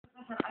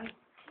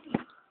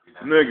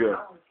Nigga,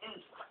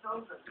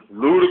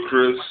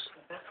 Ludacris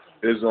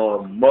is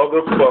on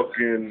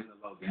motherfucking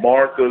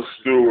Martha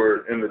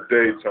Stewart in the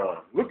daytime.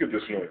 Look at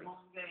this nigga.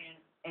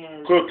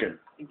 Cooking.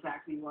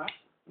 Exactly what?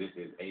 This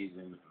is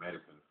Asian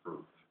medicine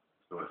fruit.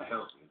 So it's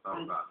healthy. It's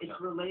all about It's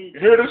related You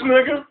hear this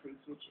nigga?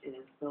 which is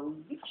the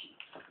lychee.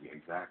 Yeah,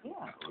 exactly.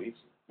 Yeah. Lychee.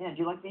 Yeah, do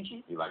you like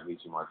lychee? You like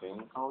lychee martini?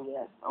 Oh,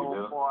 yes. You Oh,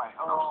 do? boy.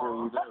 I'm sure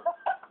you do.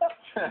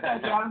 You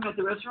have them at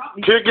the restaurant?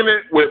 Kicking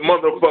it with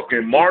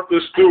motherfucking Martha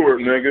Stewart,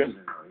 nigga.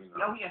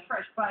 Oh, yeah,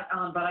 fresh. But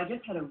I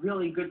just had a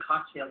really good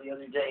cocktail the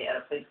other day at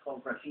a place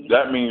called Graffiti.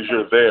 That means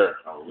you're there.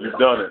 You've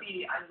done it.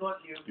 I love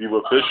you. You've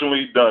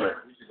officially done it.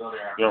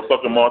 You're on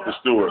fucking Martha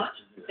Stewart.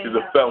 She's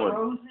a felon.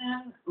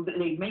 Frozen.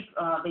 They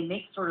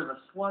make sort of a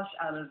slush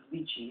out of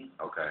lychees.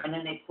 Okay. And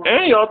then they pour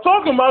And y'all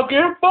talking about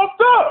getting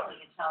fucked up.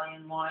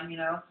 Italian wine, you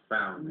know.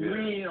 Sounds good.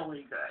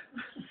 Really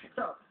good.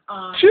 So,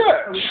 Shit.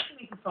 so we have to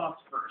make the sauce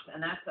first,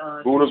 and that's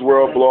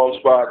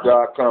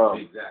Buddha'sWorldBlogspot.com.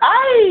 Exactly.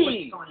 Aye.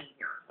 What's going in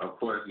here? Of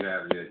course you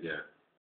have it, yeah.